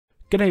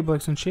G'day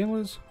blokes and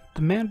Sheilas,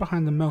 the man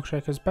behind the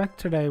Milkshake is back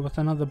today with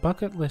another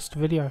bucket list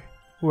video,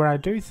 where I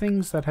do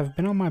things that have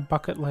been on my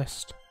bucket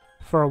list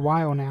for a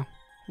while now.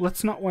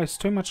 Let's not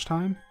waste too much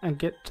time and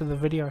get to the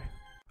video.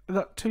 I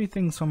got two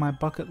things on my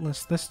bucket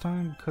list this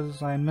time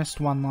because I missed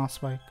one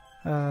last week.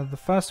 The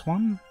first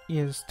one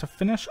is to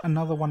finish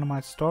another one of my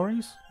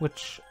stories,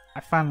 which I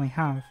finally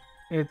have.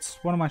 It's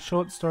one of my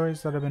short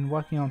stories that I've been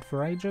working on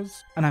for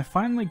ages, and I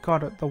finally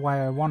got it the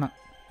way I want it.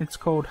 It's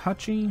called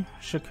Hachi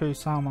Shiku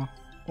Sama,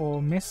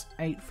 or Miss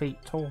 8 Feet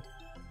Tall.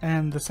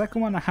 And the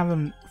second one I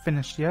haven't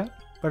finished yet,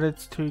 but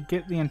it's to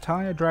get the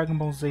entire Dragon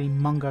Ball Z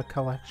manga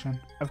collection.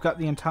 I've got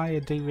the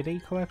entire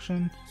DVD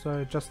collection,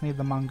 so just need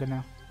the manga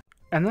now.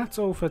 And that's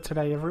all for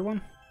today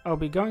everyone. I'll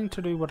be going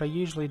to do what I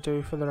usually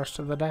do for the rest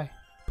of the day.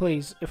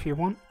 Please, if you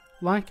want,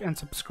 like and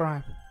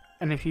subscribe.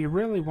 And if you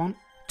really want,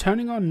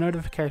 turning on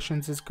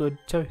notifications is good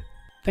too.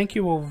 Thank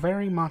you all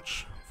very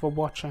much for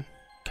watching.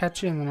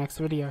 Catch you in the next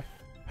video.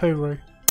 Hooroo.